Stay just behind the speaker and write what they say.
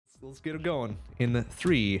Let's get it going. In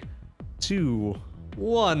 3, 2,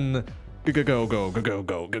 1. Go, go, go, go, go,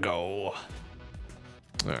 go, go, go.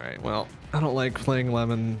 Alright, well, I don't like playing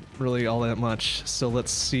Lemon really all that much, so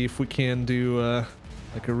let's see if we can do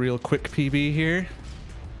like a real quick PB here.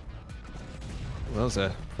 Well, that was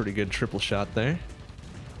a pretty good triple shot there.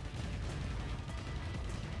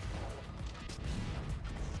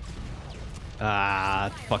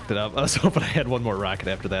 Ah, fucked it up. I was hoping I had one more rocket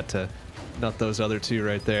after that to nut those other two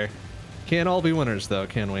right there. Can't all be winners though,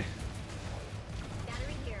 can we?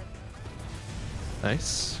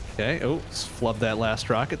 Nice. Okay. Oh, flubbed that last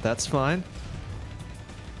rocket. That's fine.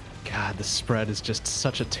 God, the spread is just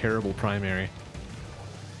such a terrible primary.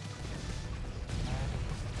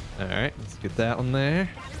 Alright, let's get that one there.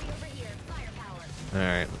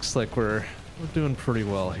 Alright, looks like we're doing pretty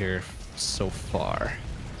well here so far.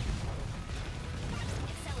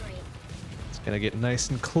 It's gonna get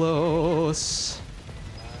nice and close.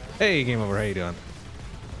 Hey, game over. How you doing?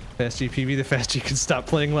 Fast GPB, the fast you can stop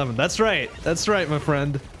playing Lemon. That's right, my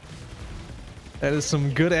friend. That is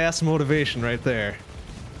some good ass motivation right there.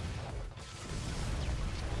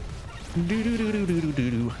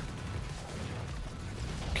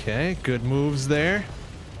 Okay, good moves there.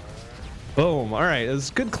 Boom. All right, it was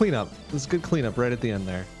good cleanup. It was good cleanup right at the end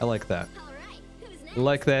there. I like that.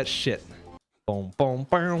 Like that shit. Boom, boom,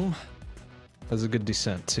 boom. That was a good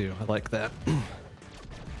descent too. I like that.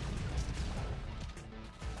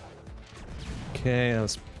 Okay, that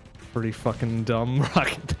was pretty fucking dumb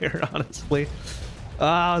rocket there, honestly.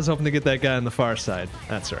 I was hoping to get that guy on the far side.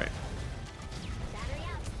 That's right.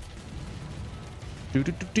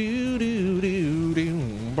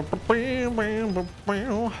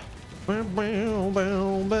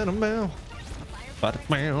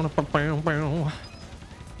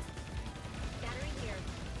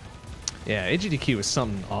 Yeah, AGDQ is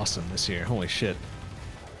something awesome this year. Holy shit.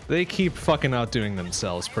 They keep fucking outdoing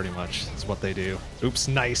themselves, pretty much, is what they do. Oops,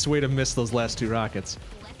 nice. Way to miss those last two rockets.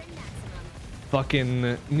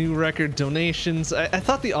 Fucking new record donations. I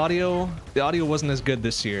thought the audio wasn't as good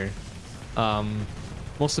this year.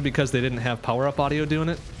 Mostly because they didn't have power-up audio doing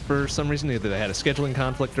it for some reason. Either they had a scheduling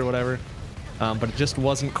conflict or whatever. But it just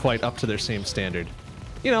wasn't quite up to their same standard.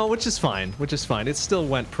 You know, which is fine, It still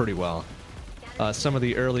went pretty well. Some of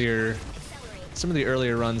the earlier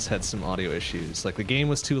runs had some audio issues, like the game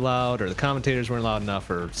was too loud or the commentators weren't loud enough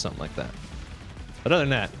or something like that. But other than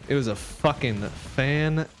that, it was a fucking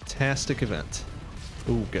fantastic event.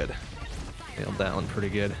 Ooh, good. Nailed that one pretty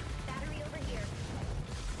good.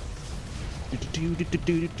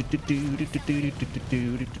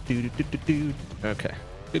 Okay,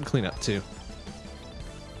 good cleanup too.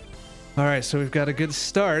 Alright, so we've got a good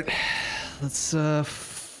start. Let's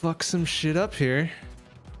fuck some shit up here.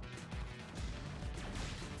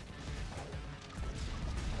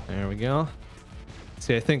 There we go.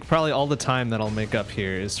 See, I think probably all the time that I'll make up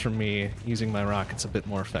here is from me using my rockets a bit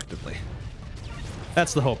more effectively.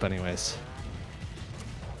 That's the hope anyways.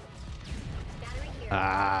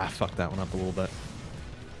 Ah, fuck that one up a little bit.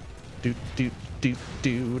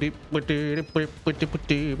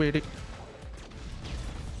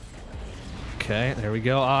 Okay, there we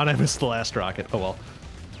go. Oh, and I missed the last rocket. Oh well.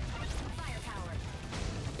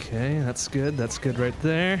 Okay, that's good. That's good right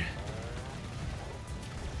there.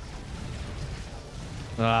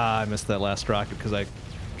 Ah, I missed that last rocket because I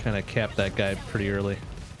kind of capped that guy pretty early.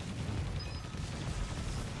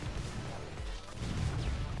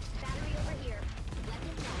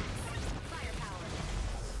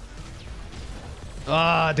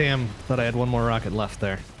 Ah, damn. Thought I had one more rocket left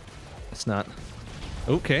there. It's not.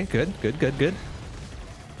 Okay, good, good, good, good.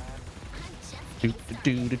 Yeah,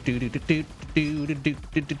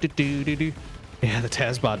 the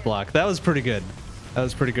Tazbot block. That was pretty good. That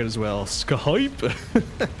was pretty good as well. Skype!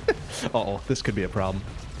 Uh-oh, this could be a problem.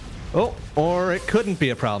 Oh, or it couldn't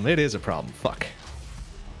be a problem. It is a problem. Fuck.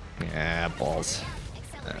 Yeah, balls.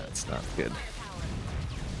 That's not good.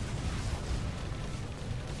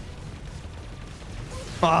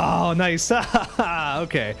 Oh, nice.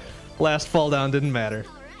 Okay. Last fall down didn't matter.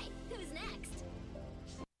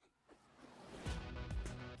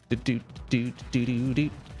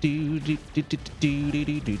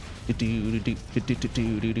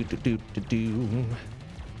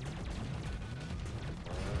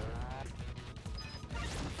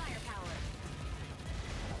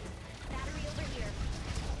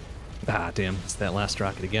 Ah, damn. It's that last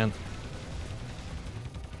rocket again.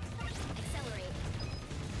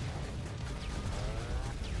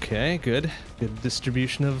 Okay, good. Good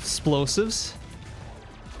distribution of explosives.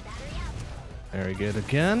 Very good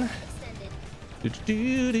again.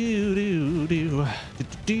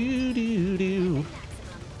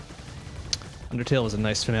 Undertale was a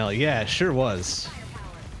nice finale. Yeah, it sure was.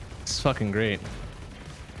 It's fucking great.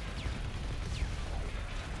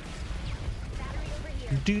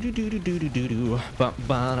 I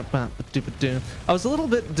was a little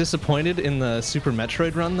bit disappointed in the Super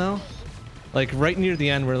Metroid run though. Like right near the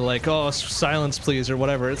end, where they're like, "Oh, silence, please," or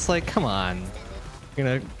whatever. It's like, come on,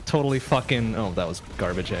 you're gonna totally fucking. Oh, that was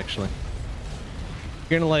garbage, actually.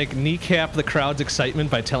 You're gonna like kneecap the crowd's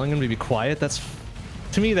excitement by telling them to be quiet. That's,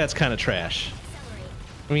 to me, that's kind of trash.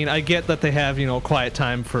 I mean, I get that they have, you know, quiet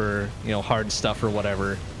time for, you know, hard stuff or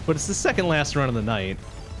whatever, but it's the second last run of the night.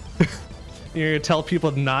 You're gonna tell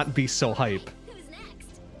people to not be so hype,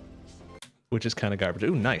 which is kind of garbage.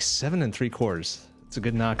 Ooh, nice, 7 3/4. It's a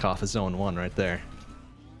good knockoff of Zone 1 right there.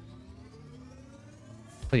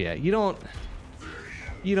 But yeah, you don't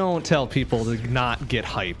tell people to not get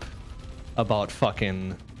hype about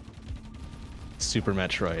fucking Super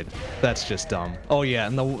Metroid. That's just dumb. Oh yeah,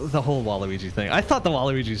 and the whole Waluigi thing. I thought the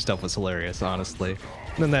Waluigi stuff was hilarious, honestly.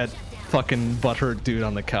 And then that fucking butthurt dude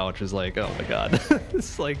on the couch is like, oh my god.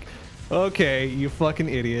 It's like, okay, you fucking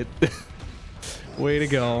idiot. Way to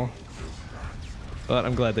go. But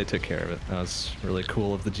I'm glad they took care of it. That was really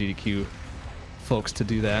cool of the GDQ folks to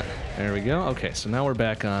do that. There we go. Okay, so now we're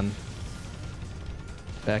back on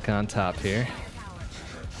top here.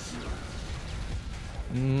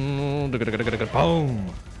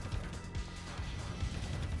 Boom!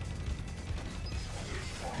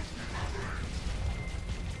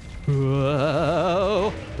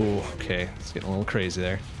 Whoa! Ooh, okay, it's getting a little crazy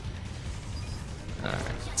there. Alright,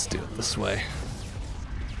 let's do it this way.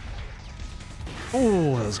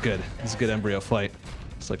 Oh, that was good. That was a good embryo fight.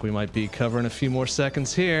 Looks like we might be covering a few more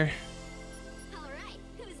seconds here. Alright,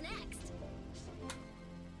 who's next?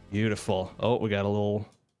 Beautiful. Oh, we got a little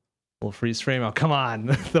freeze frame. Oh, come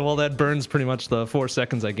on. Well, that burns pretty much the 4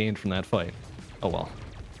 seconds I gained from that fight. Oh well.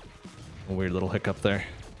 A weird little hiccup there.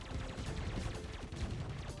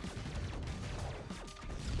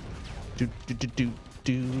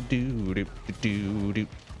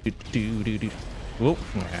 Whoop.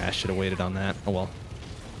 I should have waited on that. Oh well.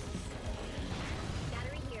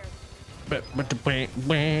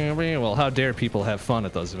 Well, how dare people have fun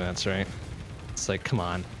at those events, right? It's like, come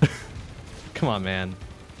on. Come on, man.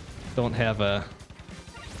 Don't have a...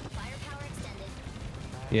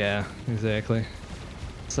 Yeah, exactly.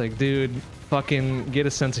 It's like, dude, fucking get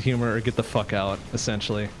a sense of humor or get the fuck out,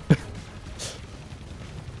 essentially.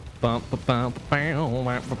 Oh,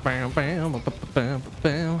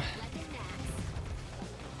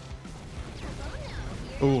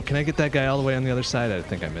 can I get that guy all the way on the other side? I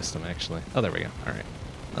think I missed him, actually. Oh, there we go. All right.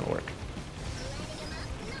 That'll work.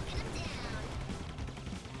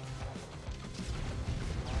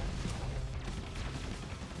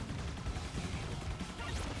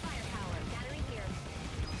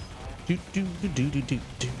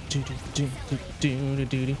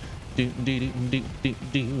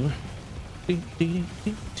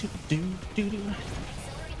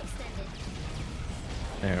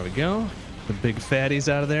 There we go. The big fatties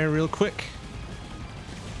out of there real quick.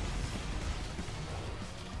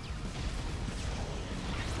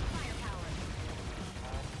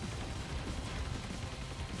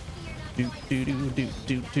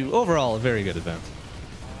 Overall, a very good event.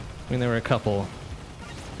 I mean, there were a couple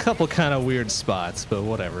kind of weird spots, but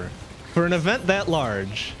whatever. For an event that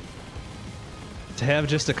large, to have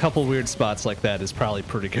just a couple weird spots like that is probably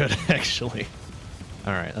pretty good, actually.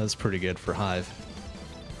 All right, that was pretty good for Hive.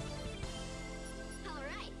 All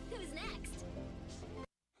right, who's next?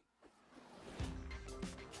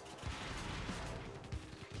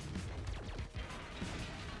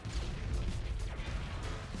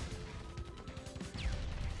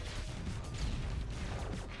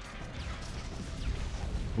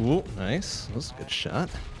 Ooh, nice. That was a good shot.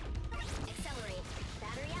 Accelerate.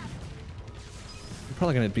 Battery up. I'm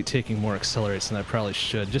probably going to be taking more accelerates than I probably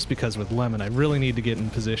should, just because with Lemon I really need to get in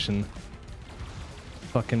position.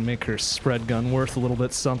 Fucking make her spread gun worth a little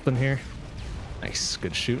bit something here. Nice,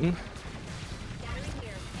 good shooting. Battery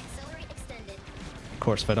here. Accelerate extended. Of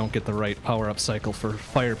course, if I don't get the right power-up cycle for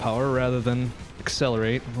firepower rather than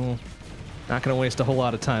accelerate, well, not going to waste a whole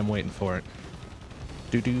lot of time waiting for it.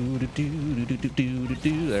 There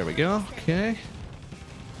we go. Okay.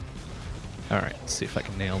 All right. Let's see if I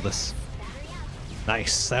can nail this.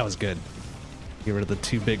 Nice. That was good. Get rid of the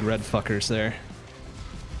 2 big red fuckers there.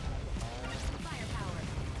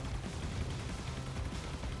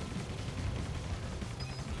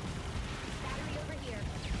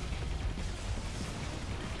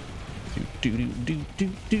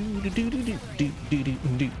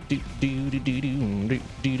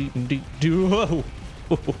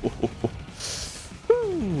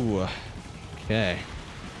 Okay.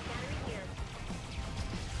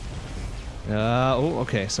 Oh,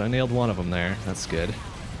 okay, so I nailed one of them there. That's good.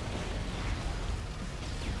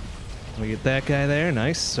 We get that guy there.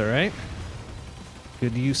 Nice, alright.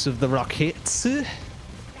 Good use of the rockets. There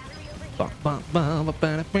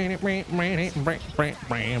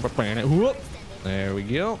we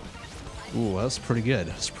go. Ooh, that was pretty good.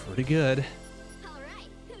 That's pretty good.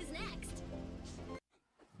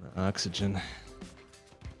 Oxygen.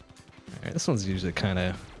 Alright, this one's usually kind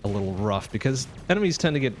of a little rough because enemies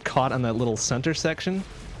tend to get caught on that little center section.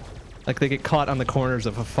 Like they get caught on the corners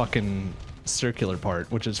of a fucking circular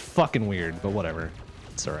part, which is fucking weird, but whatever.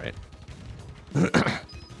 It's alright.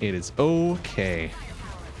 It is okay.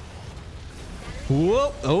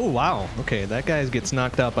 Whoa! Oh, wow. Okay, that guy gets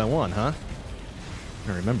knocked out by one, huh?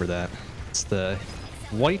 I remember that. It's the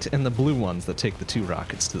white and the blue ones that take the 2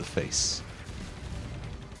 rockets to the face.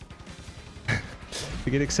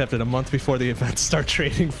 We get accepted a month before the event. Start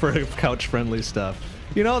trading for couch-friendly stuff.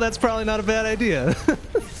 You know, that's probably not a bad idea.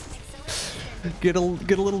 Get a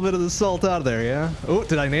little bit of the salt out of there, yeah? Oh,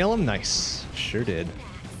 did I nail him? Nice. Sure did.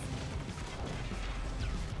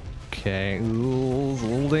 Okay, ooh, it's a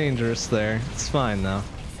little dangerous there. It's fine though.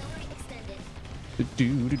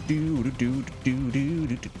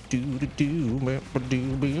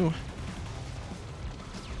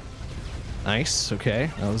 Nice, okay.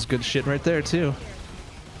 That was good shit right there too.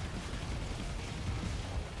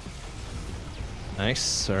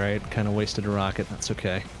 Nice, alright. Kind of wasted a rocket. That's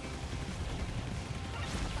okay.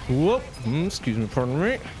 Whoop! Excuse me, pardon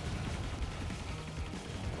me.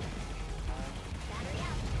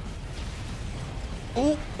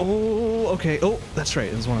 Oh, oh, okay. Oh, that's right.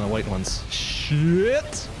 It was one of the white ones.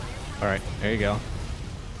 Shit! Alright, there you go.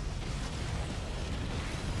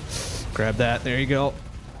 Grab that. There you go.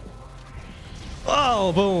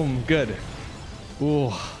 Oh, boom. Good.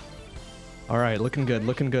 Ooh. Alright, looking good,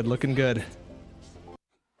 looking good, looking good.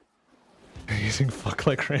 Using fuck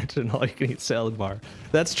like ranch and all you can eat salad bar.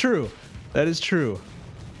 That's true. That is true.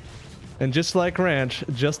 And just like ranch,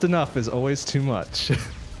 just enough is always too much.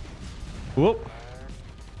 Whoop.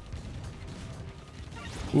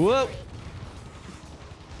 Whoop.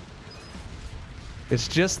 It's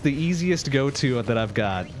just the easiest go-to that I've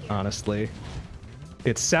got, honestly.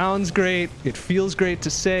 It sounds great, it feels great to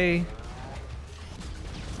say,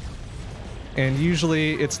 and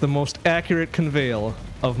usually it's the most accurate conveyal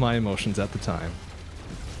of my emotions at the time.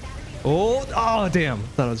 Oh, oh damn.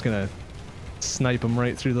 Thought I was gonna snipe him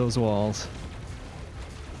right through those walls.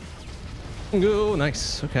 Oh,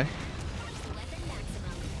 nice. Okay.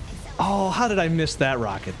 Oh, how did I miss that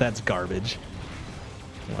rocket? That's garbage.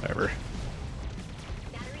 Whatever.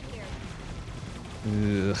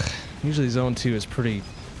 Ugh. Usually zone 2 is pretty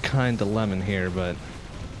kind to lemon here, but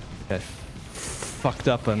I fucked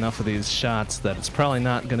up enough of these shots that it's probably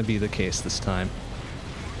not going to be the case this time.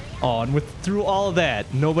 Oh, and through all of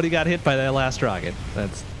that, nobody got hit by that last rocket.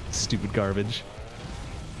 That's stupid garbage.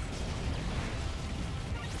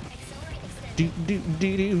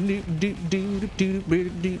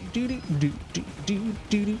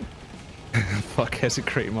 Fuck has a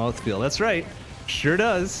great mouthfeel. That's right. Sure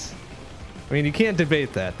does. I mean, you can't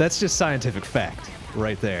debate that. That's just scientific fact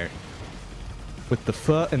right there. With the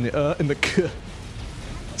f and the k.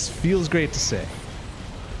 This feels great to say.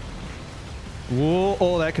 Whoa,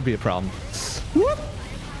 oh, that could be a problem. Whoop.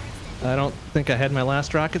 I don't think I had my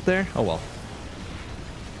last rocket there. Oh well.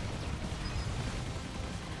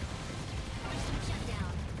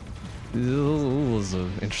 Ooh, it was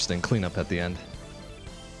an interesting cleanup at the end.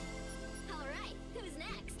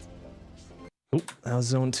 Oh, that was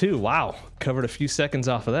zone 2. Wow, covered a few seconds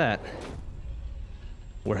off of that.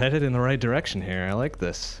 We're headed in the right direction here. I like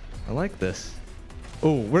this. I like this.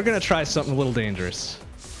 Oh, we're gonna try something a little dangerous.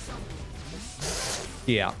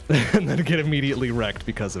 Yeah, and then get immediately wrecked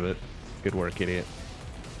because of it. Good work, idiot.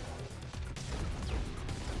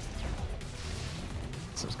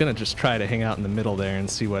 So I was gonna just try to hang out in the middle there and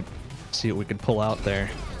see what we could pull out there.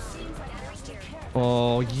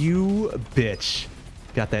 Oh, you bitch!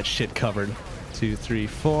 Got that shit covered. 2, 3,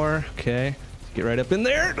 4. Okay, get right up in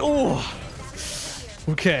there. Oh,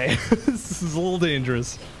 okay. This is a little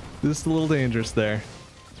dangerous. This is a little dangerous there.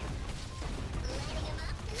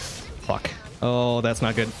 Fuck. Oh, that's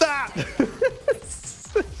not good. Ah!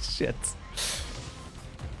 Shit.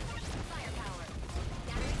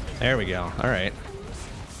 There we go. All right.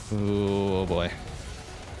 Oh boy.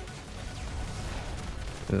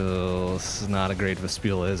 Oh, this is not a great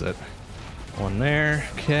Vespula, is it? One there.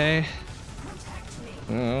 Okay.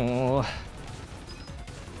 Oh.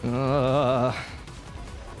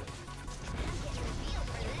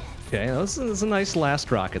 Okay, this is a nice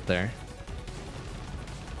last rocket there.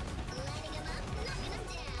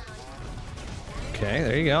 Okay,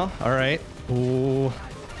 there you go. All right. Ooh.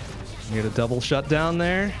 Get a double shutdown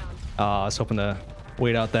there. I was hoping to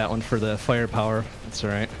wait out that one for the firepower. That's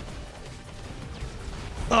all right.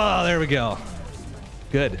 Oh, there we go.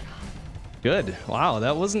 Good. Good. Wow,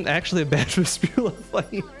 that wasn't actually a bad Vespula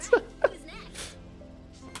fight.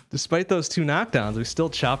 Despite those 2 knockdowns, we still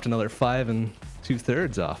chopped another 5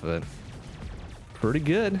 2/3 off of it. Pretty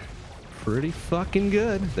good. Pretty fucking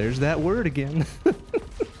good. There's that word again.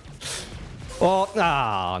 Oh,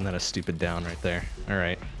 and then a stupid down right there. All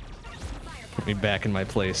right. Put me back in my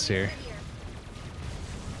place here.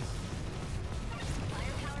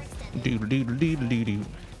 Doodle doodle doodle doodle.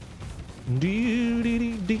 Doodle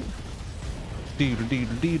doodle doodle. Doodle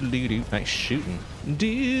doodle doodle doodle. Nice shooting.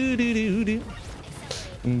 Doodle doodle doodle.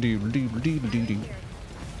 Doodle doodle doodle doodle.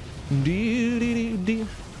 Doodle doodle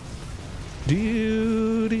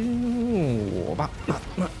doodle.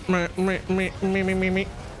 Me.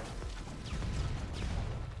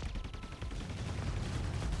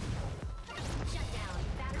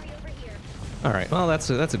 All right, well that's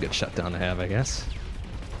a good shutdown to have, I guess.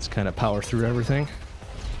 Let's kind of power through everything.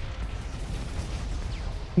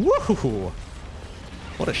 Woohoo!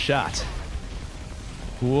 What a shot!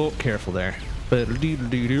 Whoa, careful there. Whoa!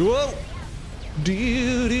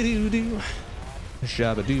 Do-do-do-do.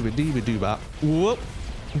 Shabba-dooba-dooba-dooba. Whoop!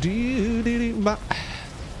 Do-do-do-ba.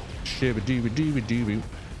 Shabba-dooba-dooba-dooba.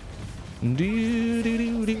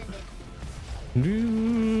 Do-do-do-do.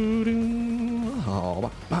 Do-do.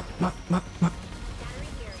 Oh,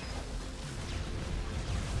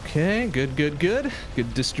 okay, good. Good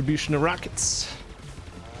distribution of rockets.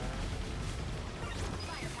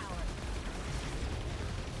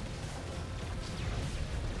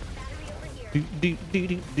 Do do do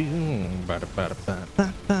do do. Ba da ba da ba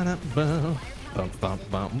ba ba da ba. Bum bum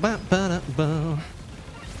bum ba ba da ba.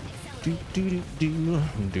 Do do do do.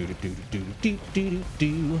 Do do do do do do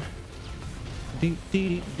do. Do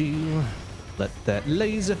do do. Let that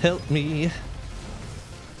laser help me.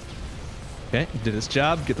 Okay, did its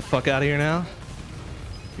job. Get the fuck out of here now.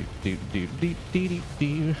 Do do do do do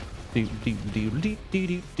do. Do do do do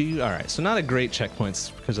do do. All right, so not a great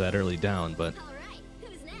checkpoints because of that early down, but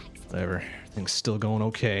whatever. Things still going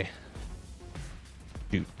okay.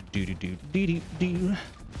 Do do do do do do do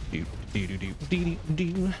do do do do do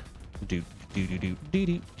do do do do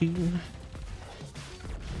do do.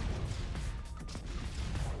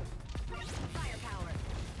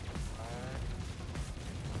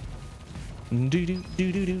 Do do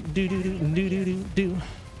do do do do do do do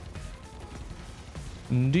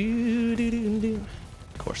do do do do.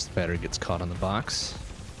 Of course, the battery gets caught on the box.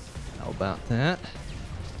 How about that?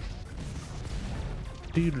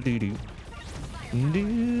 Do do do do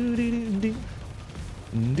do do do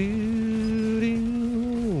do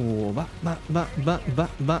do. Ba ba ba ba ba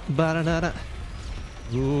ba ba da da da.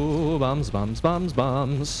 Ooh, bombs.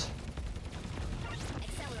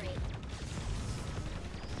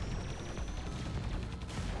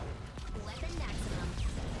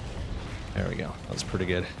 There we go. That was pretty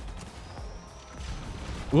good.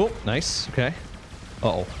 Whoa, nice. Okay.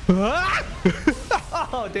 Uh-oh.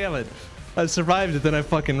 Oh, damn it. I survived it, then I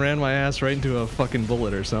fucking ran my ass right into a fucking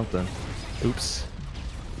bullet or something. Oops.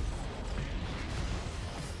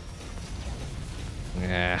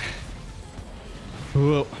 Yeah.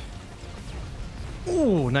 Whoa.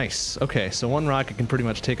 Ooh, nice. Okay, so one rocket can pretty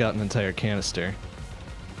much take out an entire canister.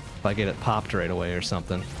 If I get it popped right away or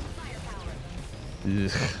something.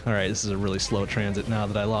 Alright, this is a really slow transit now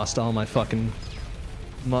that I lost all my fucking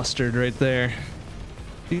mustard right there.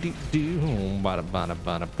 Whoop!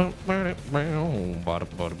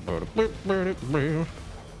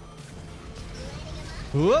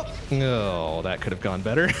 Oh, that could have gone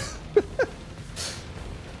better.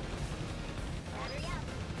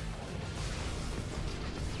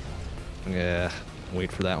 Yeah,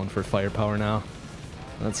 wait for that one for firepower now.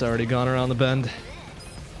 That's already gone around the bend.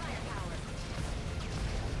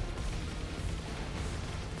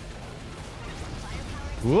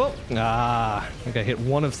 Whoop! I think I hit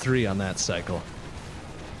 1 of 3 on that cycle.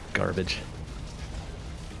 Garbage.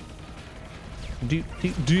 Do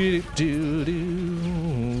do do do do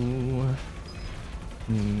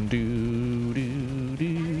do do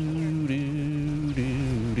do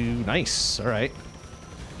do do. Nice. All right.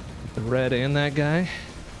 The red and that guy.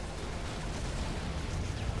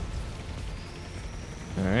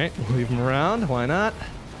 All right, leave him around. Why not?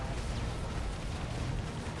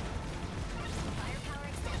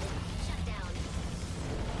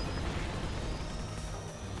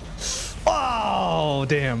 Oh,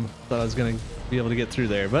 damn. Thought I was going to be able to get through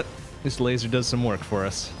there, but this laser does some work for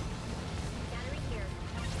us.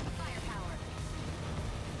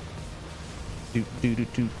 Do do do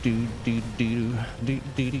do do do do do do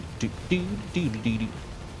do do do do do do.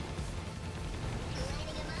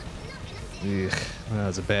 Ugh, that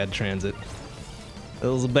was a bad transit.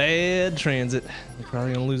 That was a bad transit. We're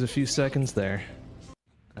probably gonna lose a few seconds there.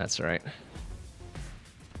 That's all right.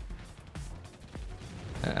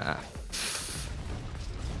 Ah.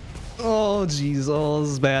 Oh jeez, oh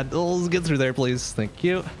this is bad. Oh, let's get through there, please. Thank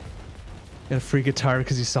you. Got a free guitar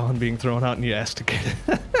because you saw him being thrown out and you asked to get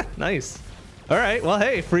it. Nice. All right, well,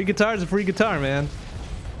 hey, free guitar is a free guitar, man.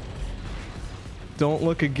 Don't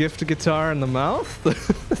look a gift guitar in the mouth.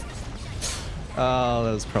 Oh,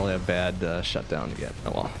 that was probably a bad shutdown again.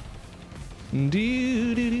 Oh well. Do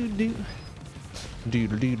do do do do do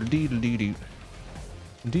do do do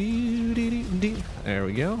do do do do. There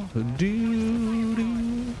we go. Do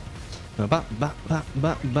do. Ba ba ba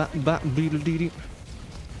ba ba ba do do do.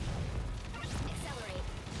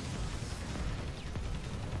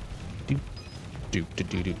 Do do do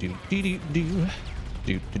do do do do do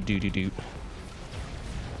do do do do.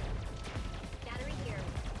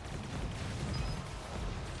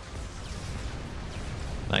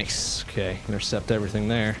 Nice. Okay, intercept everything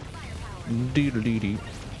there. Do do do do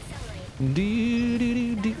do do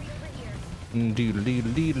do do do do do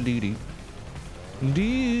do do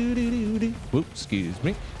do do do do. Whoop, excuse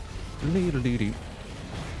me. Do do do do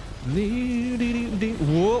do do do.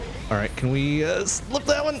 Whoop. All right, can we slip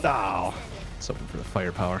that one? Oh. Something for the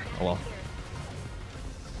firepower. Oh well.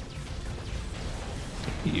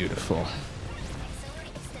 Beautiful.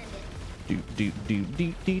 Do do do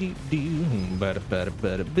do do do do. Bada.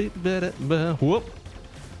 Whoop.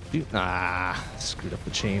 Do. Ah, screwed up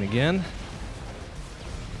the chain again.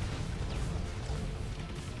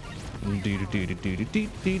 Do do do do do do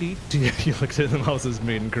do do. You looked at the houses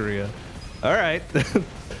made in Korea. All right,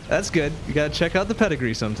 that's good. You gotta check out the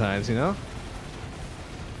pedigree sometimes, you know.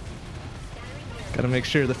 Gotta make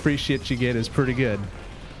sure the free shit you get is pretty good.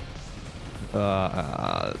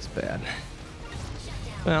 That's bad.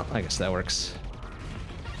 Well, I guess that works.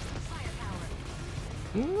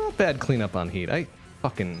 Not bad cleanup on heat. I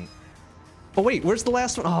fucking... Oh wait, where's the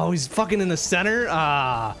last one? Oh, he's fucking in the center?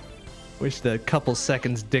 Ah. Wished a couple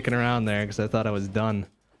seconds dicking around there because I thought I was done.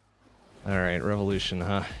 Alright, revolution,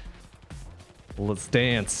 huh? Let's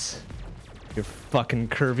dance. Your fucking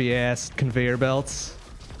curvy ass conveyor belts.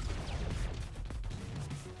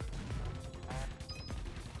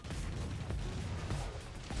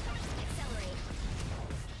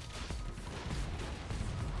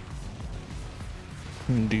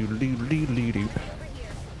 Do do do do do do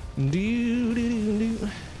do do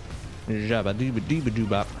do jabba doo ba doo ba doo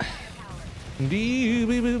bop doo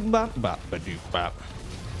ba boo bop bop ba doo bop.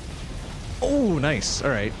 Oh, nice. All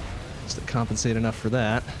right, just to compensate enough for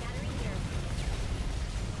that.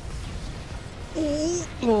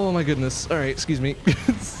 Oh my goodness. All right, excuse me.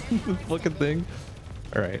 Fucking thing.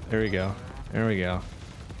 All right, there we go. There we go.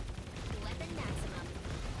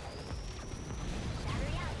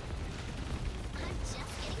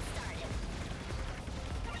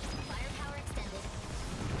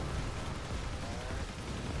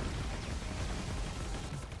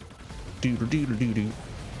 Doodle doodle doo doo.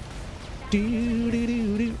 Doo doo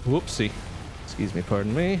doo doo. Whoopsie. Excuse me,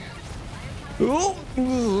 pardon me. Oh!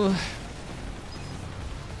 Ooh.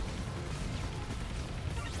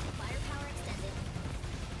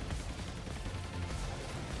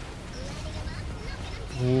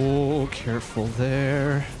 Oh, careful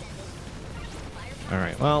there.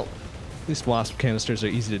 Alright, well, at least wasp canisters are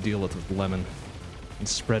easy to deal with lemon. And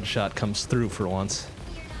spread shot comes through for once.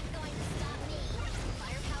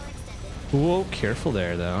 Whoa, careful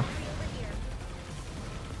there, though.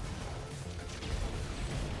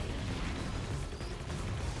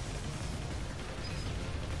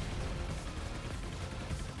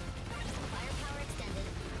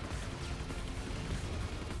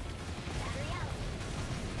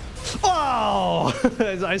 Oh!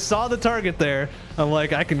 I saw the target there. I'm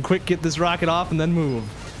like, I can quick get this rocket off and then move.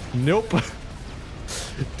 Nope.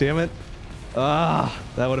 Damn it. Ah,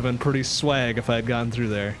 that would have been pretty swag if I had gotten through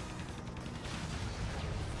there.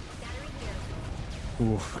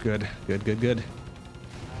 Ooh, good, good, good, good.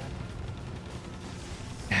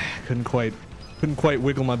 Couldn't quite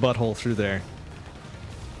wiggle my butthole through there.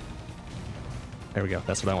 There we go.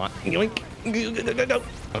 That's what I want. Yoink.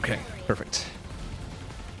 Okay, perfect.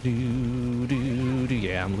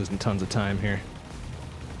 Yeah, I'm losing tons of time here.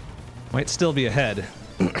 Might still be ahead,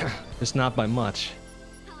 just not by much.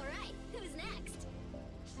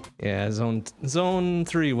 Yeah, zone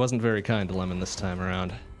 3 wasn't very kind to Lemon this time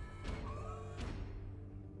around.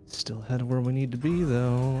 Still ahead of where we need to be,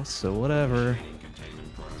 though, so whatever.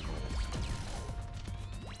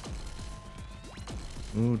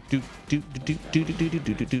 Ooh, do do do do do do do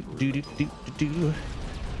do do do do do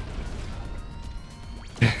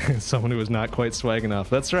do. Someone who was not quite swag enough.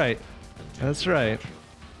 That's right. That's right.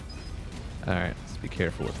 All right, let's be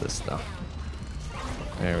careful with this though.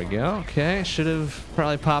 There we go. Okay, should have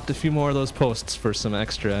probably popped a few more of those posts for some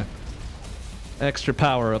extra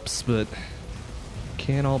power-ups, but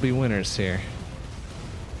can't all be winners here.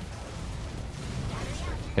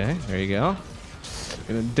 Okay, there you go.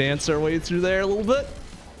 Gonna dance our way through there a little bit.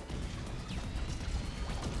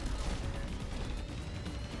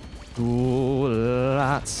 Ooh,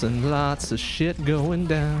 lots and lots of shit going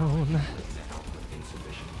down.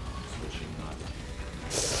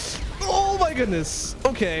 Oh my goodness.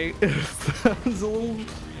 Okay. That was a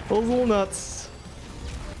little nuts.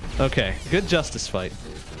 Okay, good justice fight.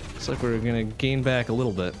 Looks like we're gonna gain back a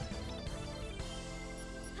little bit.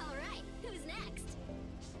 All right, who's next?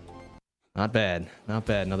 Not bad. Not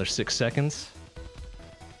bad. Another 6 seconds.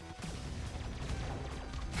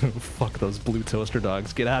 Fuck those blue toaster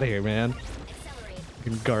dogs. Get out of here, man. Accelerate.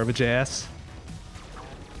 Fucking garbage ass.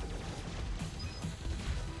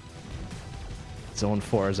 Zone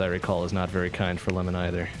 4, as I recall, is not very kind for Lemon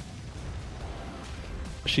either.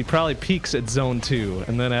 She probably peaks at Zone 2,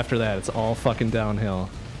 and then after that, it's all fucking downhill.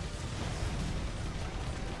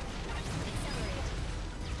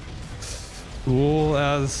 Ooh,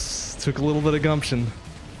 that took a little bit of gumption.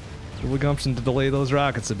 A little gumption to delay those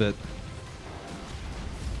rockets a bit.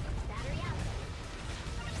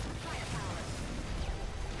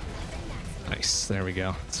 Nice, there we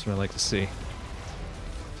go. That's what I like to see.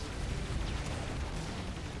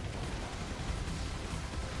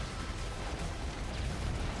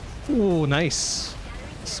 Ooh, nice.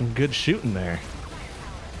 Some good shooting there.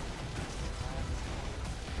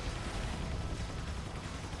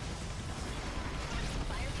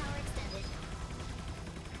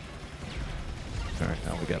 Alright,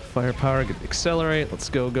 now we got firepower. Get accelerate. Let's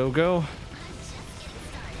go, go, go.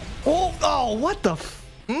 Oh, what the f...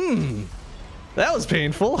 That was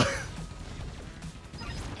painful.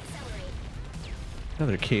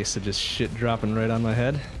 Another case of just shit dropping right on my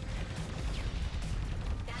head.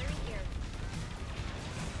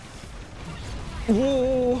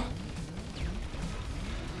 Whoa!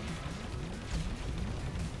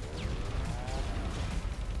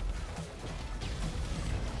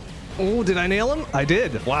 Oh, did I nail him? I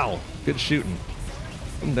did. Wow, good shooting.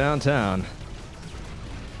 From downtown.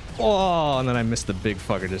 Oh, and then I missed the big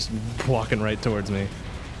fucker just walking right towards me.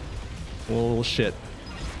 Oh, shit.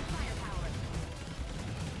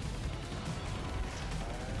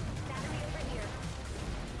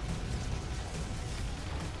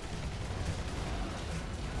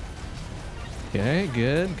 Okay,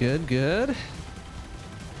 good, good, good.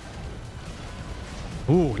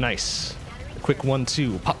 Ooh, nice. Quick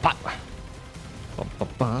 1-2. Pop, pop.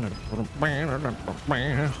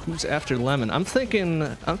 Who's after Lemon? I'm thinking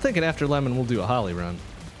after Lemon we'll do a Holly run.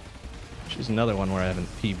 She's another one where I haven't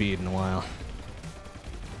PB'd in a while.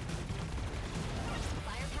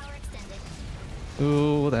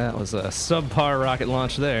 Ooh, that was a subpar rocket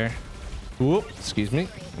launch there. Whoop, excuse me.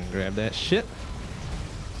 Grab that shit.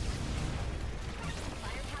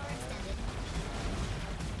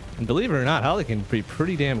 And believe it or not, Holly can be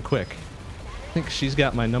pretty damn quick. I think she's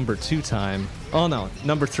got my number 2 time. Oh no,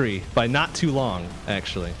 number 3 by not too long,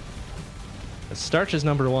 actually. Starch is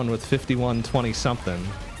number 1 with 51.20 something.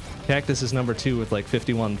 Cactus is number 2 with like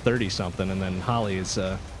 51.30 something, and then Holly is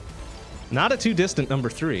not a too distant number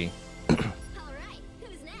 3 All right,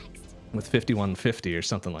 who's next? with 51.50 or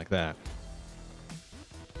something like that.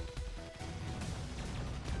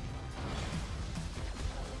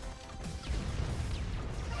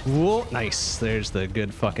 Whoa, nice. There's the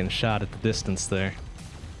good fucking shot at the distance there.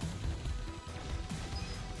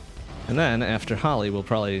 And then, after Holly, we'll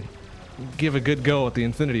probably give a good go at the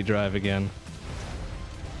Infinity Drive again.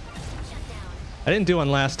 I didn't do one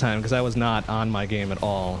last time because I was not on my game at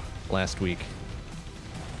all last week.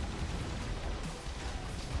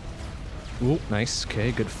 Ooh, nice.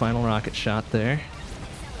 Okay, good final rocket shot there.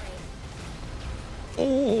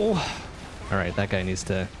 Oh! Alright, that guy needs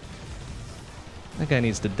to... That guy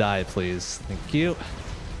needs to die, please. Thank you.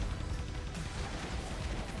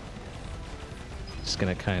 Just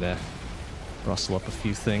gonna kind of rustle up a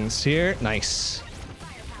few things here. Nice.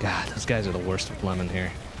 God, those guys are the worst with Lemon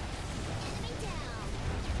here.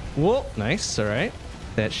 Whoa, nice. All right.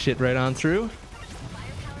 That shit right on through.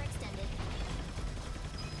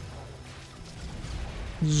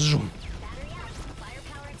 Zoom.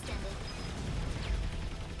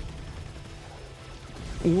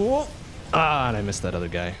 Whoa. And I missed that other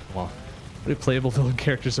guy. Well, pretty playable villain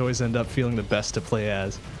characters always end up feeling the best to play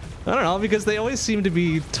as. I don't know, because they always seem to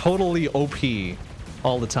be totally OP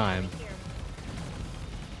all the time.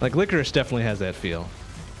 Like, Licorice definitely has that feel.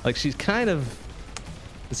 Like, she's kind of...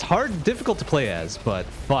 It's hard, difficult to play as, but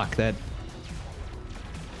fuck, that...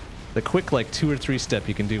 The quick, like, 2 or 3 step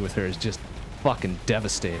you can do with her is just fucking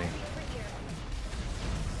devastating.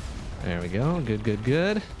 There we go. Good, good,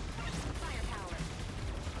 good.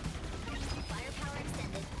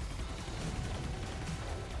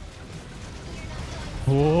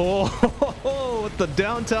 Whoa! With the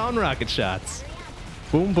downtown rocket shots.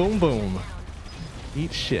 Boom, boom, boom.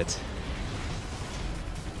 Eat shit.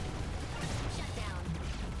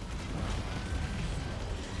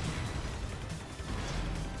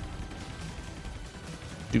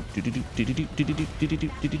 Ugh,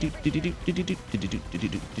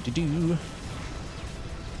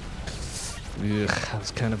 that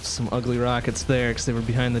was kind of some ugly rockets there because they were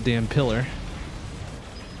behind the damn pillar.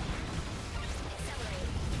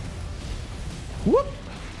 Whoop!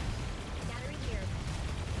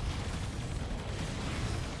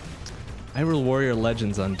 Hyrule Warrior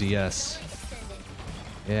Legends on DS.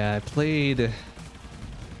 Yeah, I played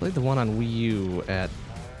the one on Wii U at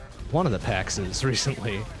one of the PAXs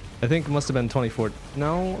recently. I think it must have been 24.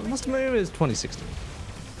 No, it must have maybe it was 2016.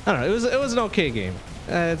 I don't know. It was an okay game.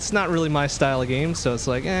 It's not really my style of game, so it's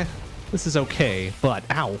like, this is okay. But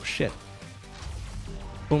ow, shit.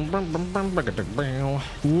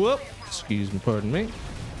 Whoop. Excuse me, pardon me.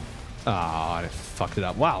 Oh, I fucked it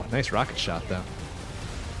up. Wow, nice rocket shot though.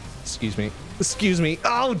 Excuse me. Excuse me.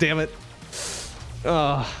 Oh, damn it.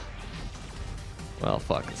 Oh. Well,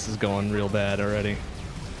 fuck. This is going real bad already.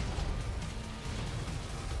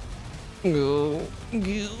 Go.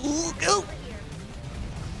 Go.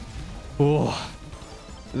 Oh.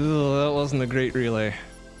 That wasn't a great relay.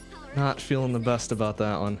 Not feeling the best about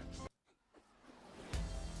that one.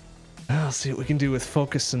 I'll see what we can do with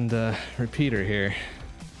focus and repeater here.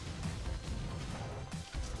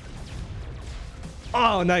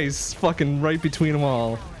 Oh, nice. Fucking right between them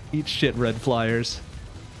all. Eat shit, red flyers.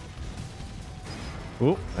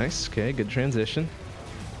 Oh, nice. Okay, good transition.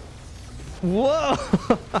 Whoa!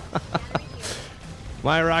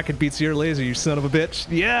 My rocket beats your laser, you son of a bitch.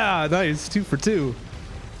 Yeah, nice. 2 for 2.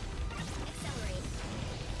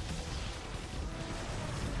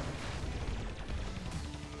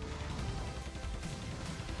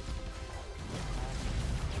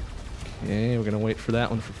 Okay, we're gonna wait for that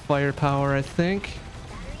one for firepower, I think.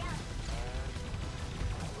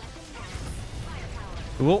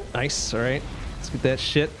 Whoa, nice. All right, let's get that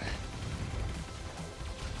shit.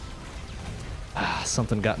 Ah,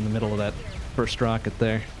 something got in the middle of that first rocket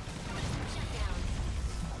there.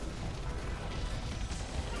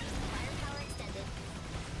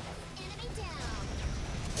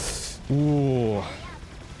 Ooh,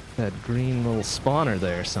 that green little spawner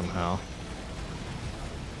there somehow.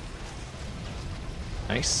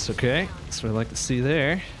 Nice, okay. That's what I like to see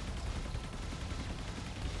there.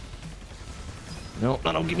 No,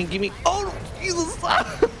 no, no, gimme. Oh, Jesus!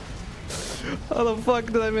 How the fuck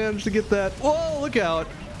did I manage to get that? Whoa, look out!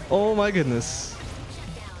 Oh my goodness.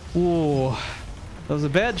 Whoa. That was a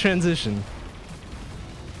bad transition.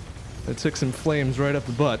 I took some flames right up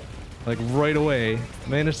the butt. Like, right away.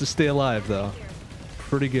 Managed to stay alive, though.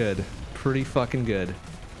 Pretty good. Pretty fucking good.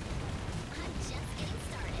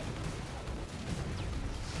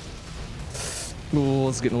 Ooh,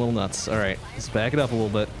 it's getting a little nuts. Alright, let's back it up a little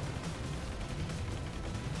bit.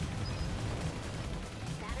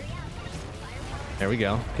 There we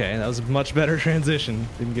go. Okay, that was a much better transition.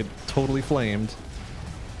 Didn't get totally flamed.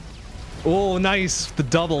 Oh, nice! The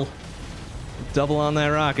double. Double on that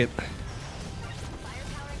rocket.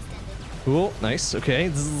 Cool, nice,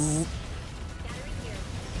 okay.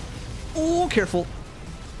 Oh, careful.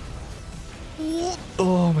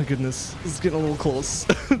 Oh my goodness. This is getting a little close.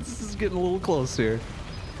 This is getting a little close here.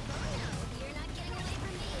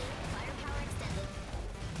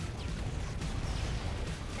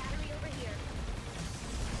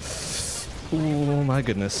 Oh my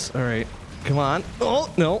goodness. All right. Come on.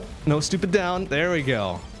 Oh, no. No stupid down. There we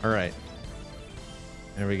go. All right.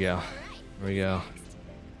 There we go. There we go.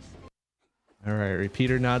 All right.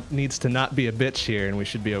 Repeater needs to not be a bitch here, and we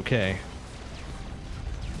should be okay.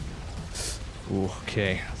 Ooh,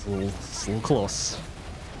 okay. It's a little close.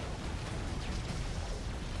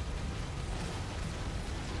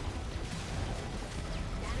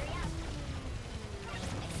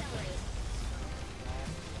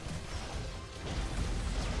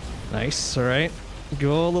 Nice, alright.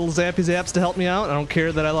 Go a little zappy zaps to help me out. I don't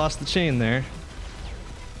care that I lost the chain there.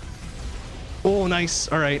 Oh, nice.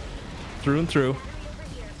 Alright. Through and through.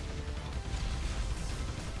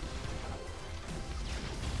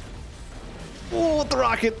 the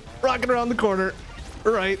rocket. Rocket around the corner.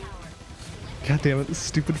 Right. God damn it, this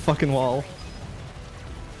stupid fucking wall.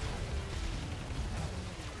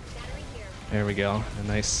 There we go. A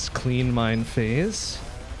nice clean mine phase.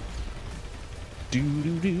 Do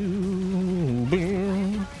do do.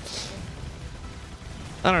 Boom.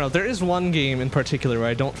 I don't know. There is one game in particular where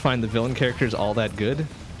I don't find the villain characters all that good.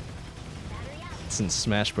 It's in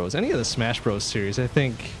Smash Bros. Any of the Smash Bros. Series, I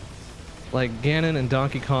think, like Ganon and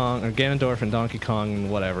Donkey Kong, or Ganondorf and Donkey Kong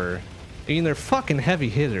and whatever. I mean, they're fucking heavy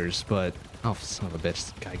hitters, but oh, son of a bitch,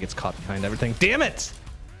 this guy gets caught behind everything. Damn it!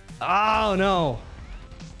 Oh no!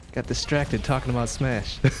 Got distracted talking about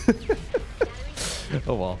Smash.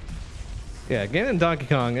 Oh well. Yeah, Ganon and Donkey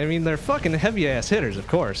Kong, I mean, they're fucking heavy-ass hitters, of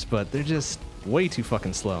course, but they're just way too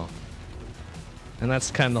fucking slow. And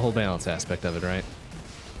that's kind of the whole balance aspect of it, right?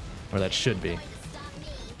 Or that should be.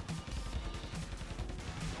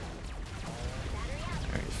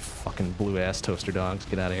 Alright, fucking blue-ass toaster dogs,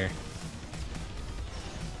 get out of here.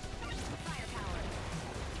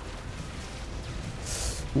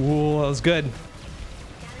 Ooh, that was good.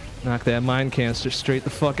 Knock that mine canister straight the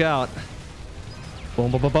fuck out.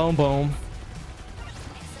 Boom, boom, boom, boom, boom.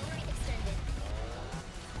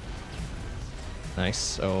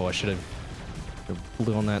 Nice. Oh, I should have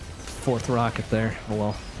blew on that fourth rocket there. Oh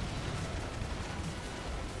well.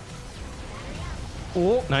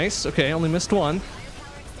 Oh, nice. Okay, only missed one.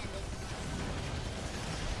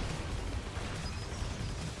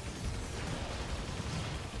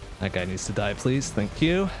 That guy needs to die, please. Thank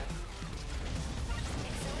you.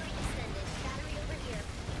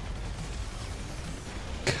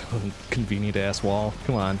 Convenient ass wall.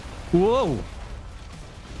 Come on. Whoa!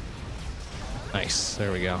 Nice.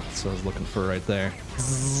 There we go. That's what I was looking for right there.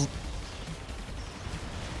 Zzz.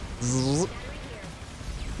 Zzz.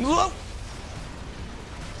 Whoa!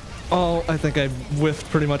 Oh, I think I whiffed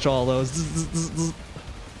pretty much all those. Zzz.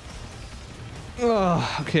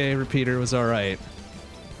 Oh, okay, repeater was alright.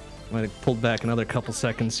 Might have pulled back another couple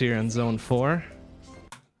seconds here on zone 4.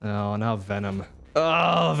 Oh, now Venom.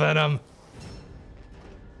 Oh, Venom!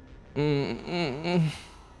 I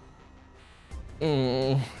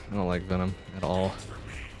don't like Venom at all.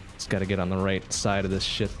 Just gotta get on the right side of this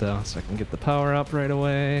shit though, so I can get the power up right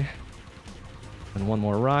away. And one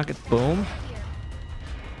more rocket, boom.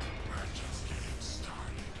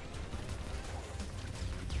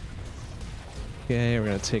 Okay, we're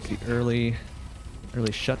gonna take the early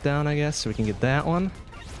shutdown, I guess, so we can get that one.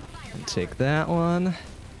 And take that one.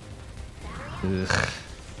 Ugh.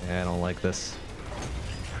 Yeah, I don't like this.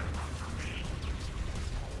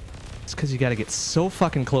 It's because you gotta get so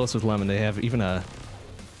fucking close with Lemon to have even a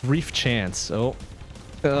brief chance. Oh.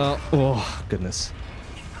 Oh, goodness.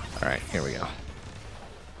 Alright, here we go.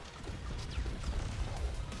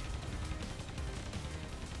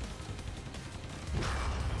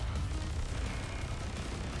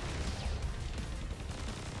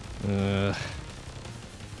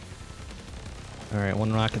 Alright,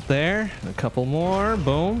 one rocket there. A couple more.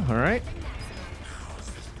 Boom. Alright.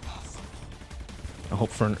 I hope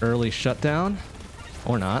for an early shutdown.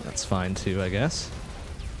 Or not. That's fine too, I guess.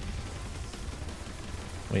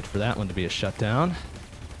 Wait for that one to be a shutdown.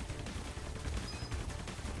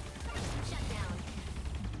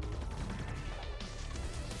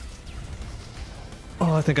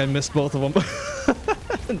 Oh, I think I missed both of them.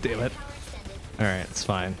 Damn it. Alright, it's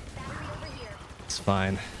fine. It's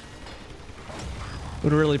fine.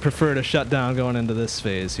 Would really prefer to shut down going into this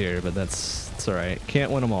phase here, but that's alright. Can't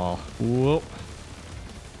win them all. Whoop.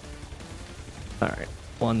 Alright.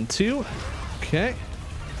 1, 2. Okay.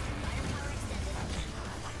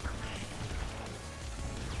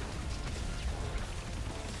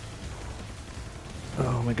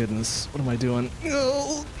 Oh my goodness. What am I doing?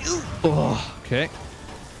 Oh, okay.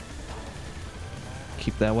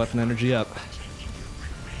 Keep that weapon energy up.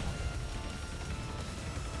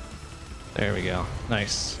 There we go.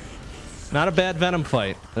 Nice. Not a bad Venom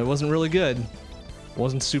fight. It wasn't really good.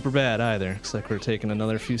 Wasn't super bad either. Looks like we're taking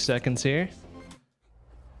another few seconds here.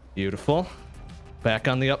 Beautiful. Back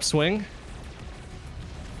on the upswing.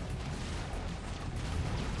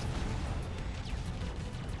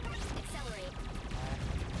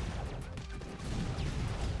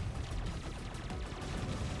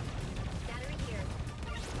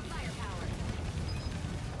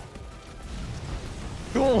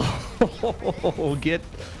 Oh, get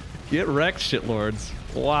wrecked, shitlords.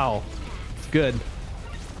 Wow. It's good.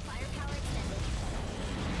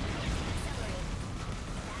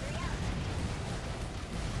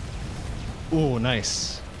 Oh,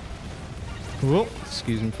 nice. Whoa,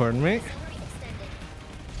 excuse me, pardon me.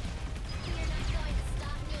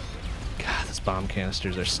 God, these bomb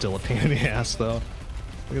canisters are still a pain in the ass, though.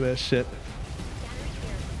 Look at that shit.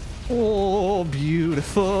 Oh,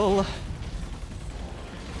 beautiful.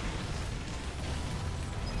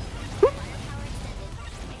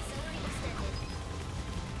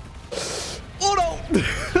 Oh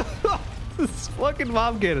no! This fucking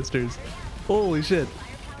bomb canisters. Holy shit.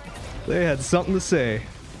 They had something to say.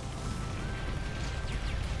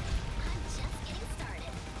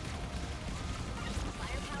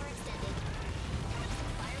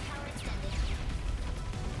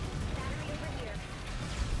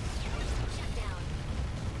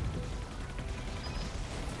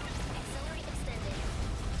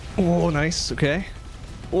 Oh, nice. Okay.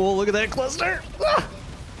 Oh, look at that cluster. Ah!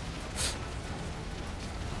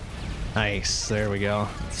 Nice. There we go.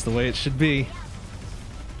 That's the way it should be.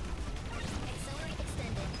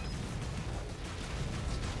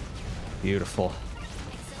 Beautiful.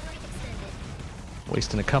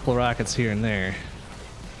 Wasting a couple of rockets here and there.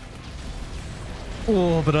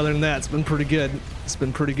 Oh, but other than that, it's been pretty good. It's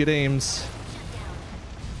been pretty good aims.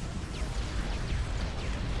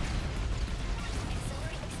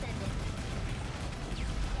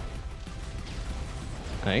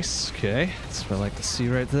 Nice, okay. That's what I like to see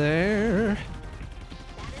right there.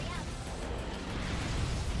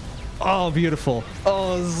 Oh, beautiful.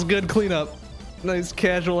 Oh, this is good cleanup. Nice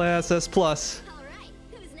casual ass S+. All right,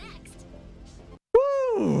 who's next?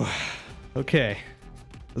 Woo! Okay.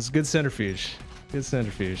 This is good centrifuge. Good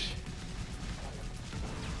centrifuge.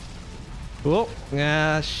 Whoa.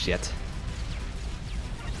 Ah, shit.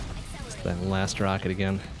 It's that last rocket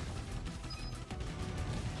again.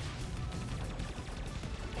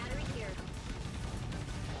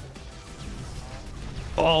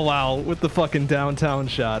 Oh, wow. With the fucking downtown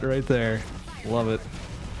shot right there. Love it.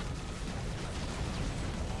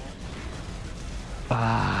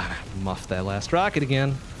 Ah, muffed that last rocket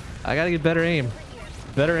again. I gotta get better aim.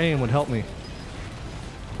 Better aim would help me.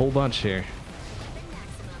 Whole bunch here.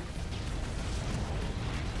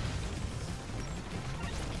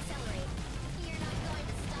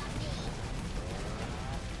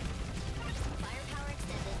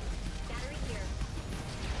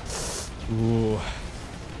 Ooh.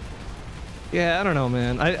 Yeah, I don't know,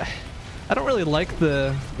 man. I don't really like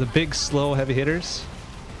the big, slow, heavy hitters.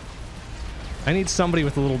 I need somebody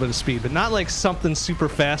with a little bit of speed, but not like something super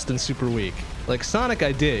fast and super weak. Like Sonic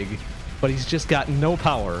I dig, but he's just got no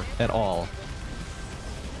power at all.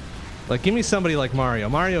 Like, give me somebody like Mario.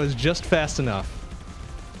 Mario is just fast enough.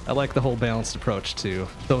 I like the whole balanced approach to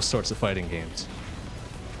those sorts of fighting games.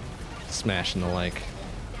 Smash and the like.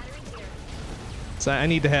 So I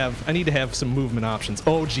need to have some movement options.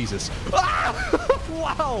 Oh Jesus! Ah!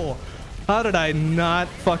 Wow! How did I not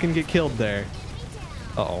fucking get killed there?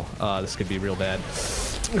 Uh-oh. This could be real bad.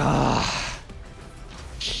 Ah!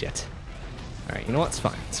 Shit. All right. You know what? It's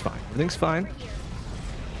fine. It's fine. Everything's fine. I'm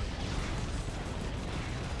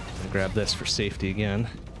gonna grab this for safety again.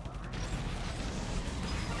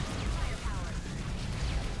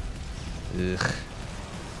 Ugh.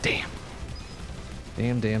 Damn.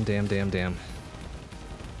 Damn. Damn. Damn. Damn. Damn.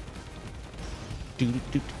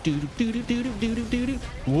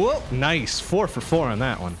 Whoa, nice. 4 for 4 on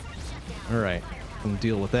that one. Alright, I'm gonna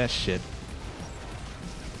deal with that shit.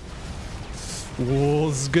 Whoa,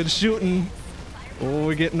 this is good shooting. Oh,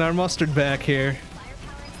 we're getting our mustard back here.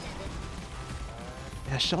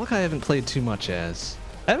 Yeah, Shulk I haven't played too much as.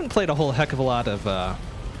 I haven't played a whole heck of a lot of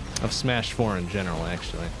Smash 4 in general,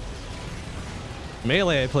 actually.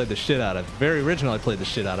 Melee I played the shit out of. Very original I played the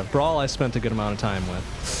shit out of. Brawl I spent a good amount of time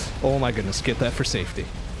with. Oh my goodness, get that for safety.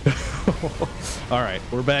 Alright,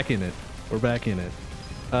 we're back in it. We're back in it.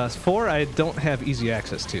 4 I don't have easy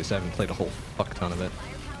access to, so I haven't played a whole fuck ton of it.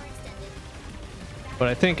 But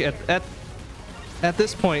I think at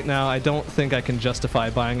this point now, I don't think I can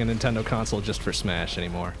justify buying a Nintendo console just for Smash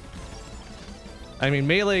anymore. I mean,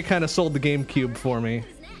 Melee kind of sold the GameCube for me.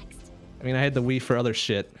 I mean, I had the Wii for other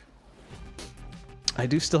shit. I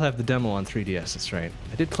do still have the demo on 3DS, that's right.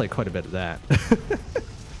 I did play quite a bit of that.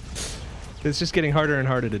 It's just getting harder and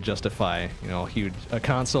harder to justify, you know, a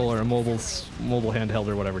console or a mobile handheld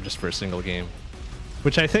or whatever just for a single game.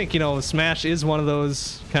 Which I think, you know, Smash is one of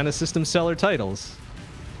those kind of system seller titles.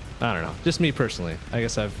 I don't know, just me personally. I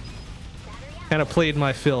guess I've kind of played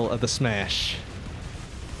my fill of the Smash.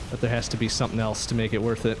 But there has to be something else to make it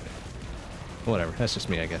worth it. Whatever, that's just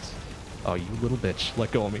me, I guess. Oh, you little bitch,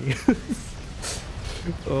 let go of me.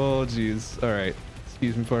 Oh, jeez. Alright.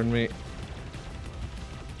 Excuse me, pardon me.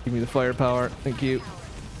 Give me the firepower. Thank you.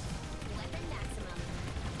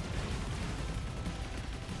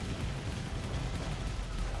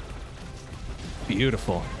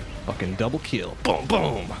 Beautiful. Fucking double kill. Boom,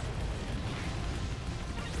 boom!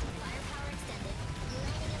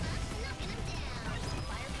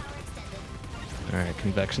 All right,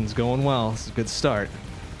 convection's going well. This is a good start.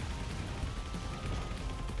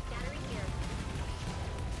 Battery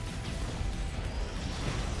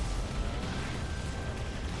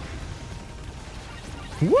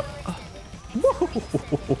here. Whoop!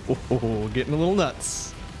 Whoa! Getting a little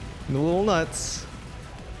nuts. Getting a little nuts.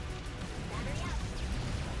 Battery up.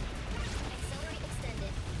 Accelerate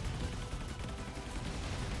extended.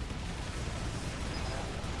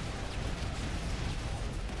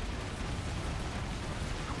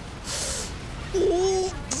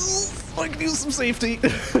 Oh, I can use some safety.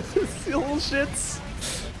 You little shits.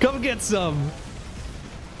 Come get some.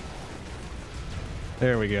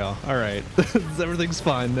 There we go. All right. Everything's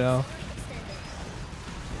fine now.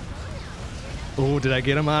 Oh, did I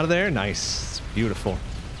get him out of there? Nice. It's beautiful.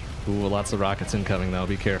 Ooh, lots of rockets incoming though.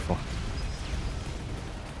 Be careful.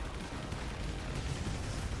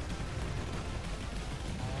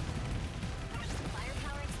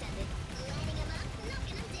 Firepower extended. Lining him up,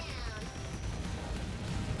 knocking him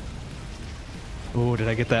down. Oh, did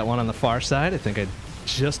I get that one on the far side? I think I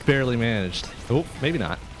just barely managed. Oh, maybe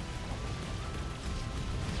not.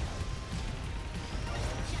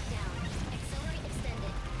 Shut down. Accelerate extended.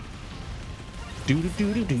 Do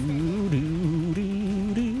do do do do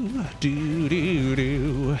do do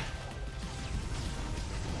do.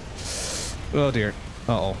 Oh dear.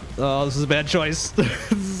 Uh-oh. Oh, this is a bad choice.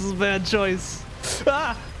 This is a bad choice.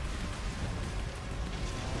 Ah!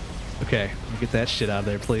 Okay, let me get that shit out of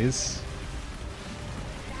there, please.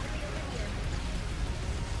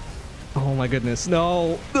 Oh my goodness.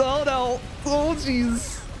 No. Oh no. Oh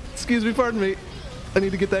jeez. Excuse me, pardon me. I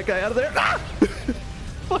need to get that guy out of there. Ah!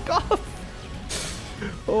 Fuck off.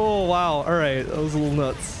 Oh wow. Alright, that was a little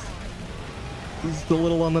nuts. Just a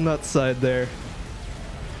little on the nuts side there.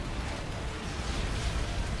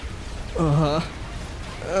 Uh-huh.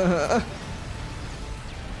 Uh-huh.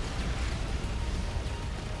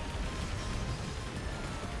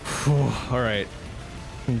 Alright.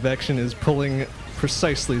 Convection is pulling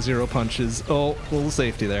precisely 0 punches. Oh, a little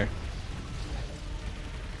safety there.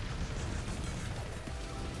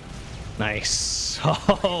 Nice.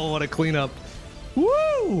 Oh, what a cleanup. Woo!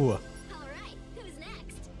 All right, who's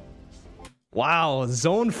next? Wow,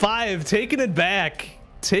 Zone 5 taking it back.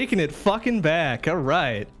 Taking it fucking back. All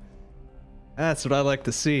right. That's what I like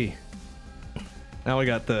to see. Now we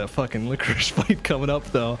got the fucking licorice fight coming up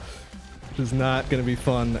though, which is not gonna be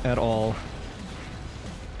fun at all.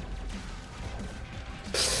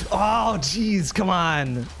 Oh, jeez, come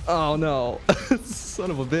on. Oh no.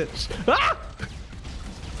 Son of a bitch. Ah!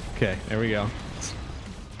 Okay, there we go.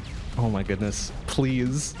 Oh my goodness.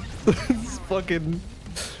 Please. This fucking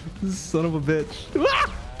son of a bitch.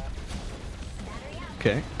 Ah!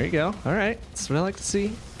 Okay, there you go. All right, that's what I like to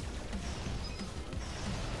see.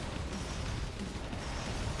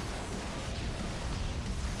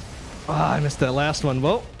 Ah, I missed that last one.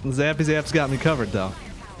 Whoa, Zappy Zaps got me covered though.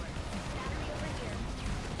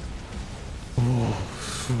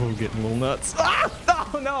 Ooh, getting a little nuts.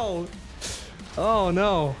 Ah! Oh no! Oh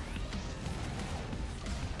no!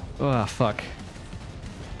 Oh fuck.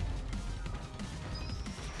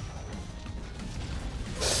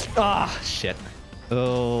 Ah, shit.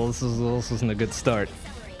 Oh, this isn't a good start.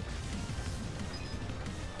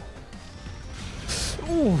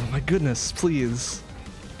 Oh my goodness, please.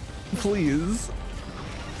 Please.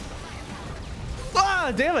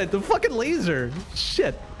 Ah, damn it, the fucking laser.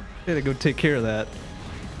 Shit. I gotta go take care of that.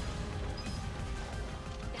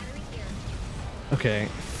 Okay,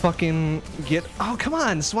 fucking get... Oh, come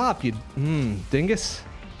on, swap, you dingus.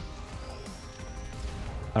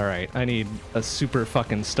 Alright, I need a super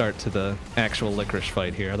fucking start to the actual licorice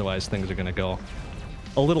fight here, otherwise things are gonna go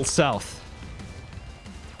a little south.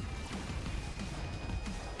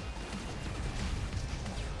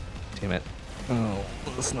 Damn it. Oh,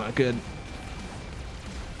 that's not good.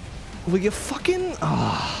 Will you fucking...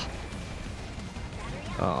 Ah.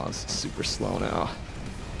 Oh, this is super slow now.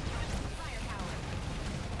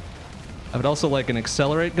 I would also like an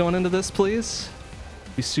accelerate going into this, please.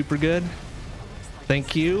 Be super good.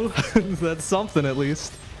 Thank you. That's something at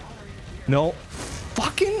least. No.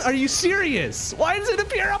 Fucking, are you serious? Why does it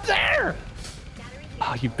appear up there?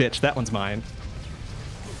 Oh, you bitch. That one's mine.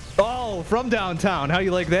 Oh, from downtown. How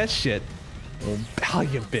you like that shit? Oh,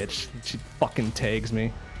 you bitch. She fucking tags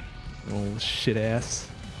me. Oh, shit ass.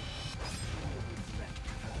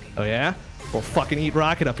 Oh, yeah? Well, fucking eat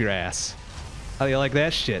rocket up your ass. How do you like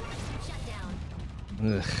that shit?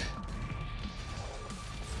 Ugh.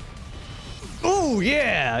 Oh,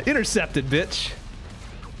 yeah! Intercepted, bitch.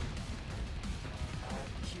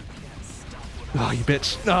 Oh, you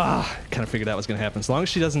bitch. Ah, kind of figured that was going to happen. As long as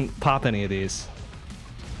she doesn't pop any of these.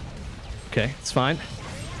 Okay, it's fine.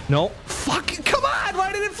 No. Fuck, come on!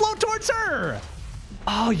 Why did it float towards her?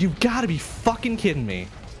 Oh, you gotta be fucking kidding me.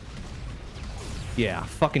 Yeah,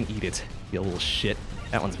 fucking eat it, you little shit.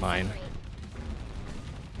 That one's mine.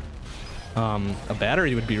 A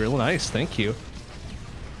battery would be real nice, thank you.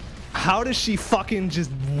 How does she fucking just...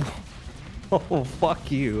 Oh, fuck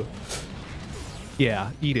you.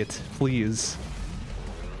 Yeah, eat it, please.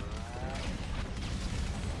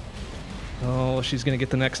 Oh, she's gonna get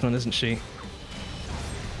the next one, isn't she?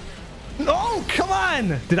 No, come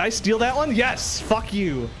on! Did I steal that one? Yes! Fuck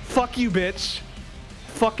you. Fuck you, bitch.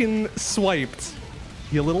 Fucking swiped.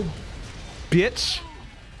 You little bitch.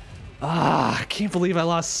 Ah, I can't believe I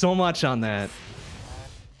lost so much on that.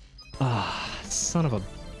 Ah, son of a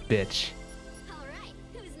bitch. Alright,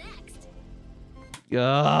 who's next?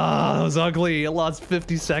 Ah, that was ugly. I lost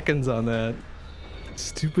 50 seconds on that.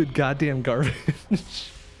 Stupid goddamn garbage.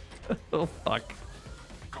 Oh, fuck.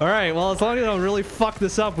 Alright, well, as long as I don't really fuck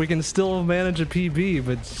this up, we can still manage a PB,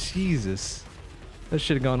 but Jesus. That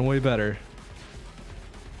should have gone way better.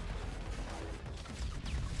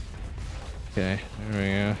 Okay, there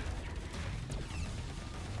we go.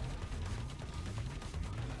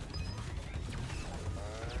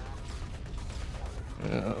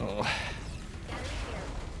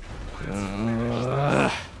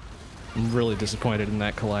 I'm really disappointed in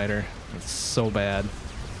that collider. It's so bad.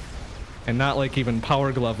 And not like even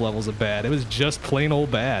Power Glove levels of bad. It was just plain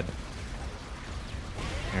old bad.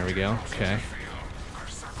 There we go. Okay.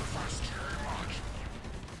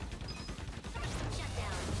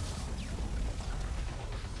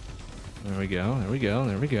 There we go. There we go.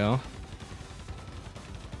 There we go.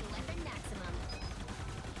 Weapon maximum.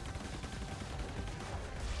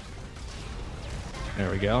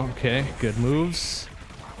 There we go. Okay. Good moves.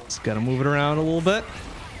 Just gotta move it around a little bit.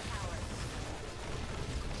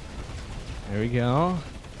 There we go.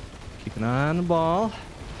 Keep an eye on the ball.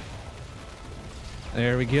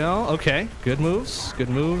 There we go. Okay, good moves. Good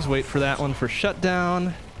moves. Wait for that one for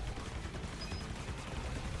shutdown.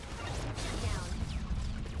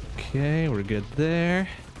 Okay, we're good there.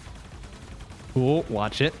 Cool.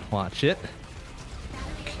 Watch it. Watch it.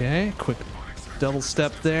 Okay, quick double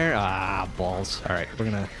step there. Ah, balls. All right, we're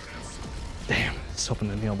gonna... Damn, I was hoping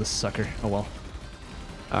to nail this sucker. Oh well.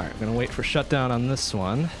 All right, we're gonna wait for shutdown on this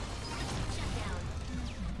one.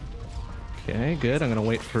 Okay, good. I'm gonna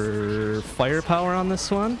wait for firepower on this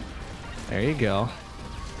one. There you go.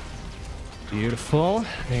 Beautiful.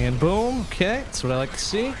 And boom. Okay, that's what I like to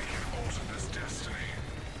see.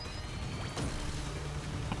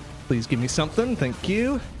 Please give me something. Thank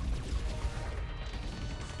you.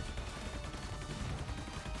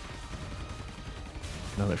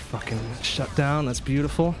 Another fucking shutdown. That's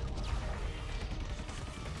beautiful.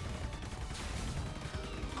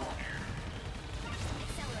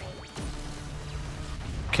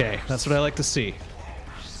 Okay, that's what I like to see.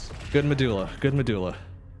 Good medulla, good medulla.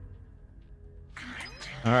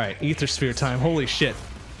 Alright, ether sphere time. Holy shit.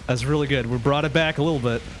 That's really good. We brought it back a little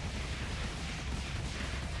bit.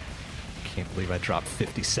 Can't believe I dropped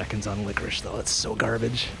 50 seconds on licorice though. That's so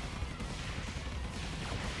garbage.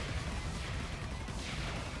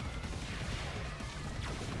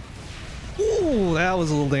 Ooh, that was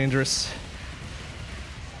a little dangerous.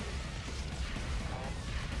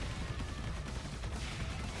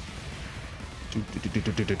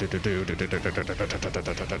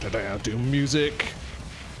 Do music.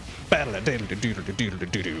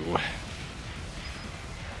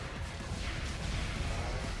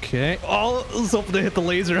 Okay. Oh, I was hoping to hit the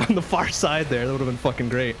laser on the far side there. That would have been fucking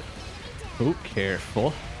great. Oh,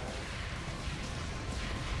 careful.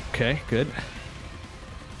 Okay, good.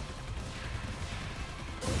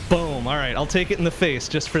 Boom. All right, I'll take it in the face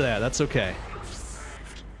just for that. That's okay.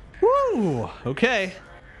 Woo! Okay.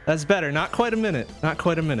 That's better. Not quite a minute. Not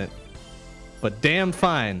quite a minute. But damn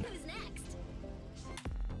fine. Who's next?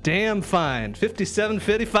 Damn fine.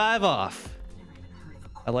 57.55 off.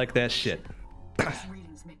 I like that shit.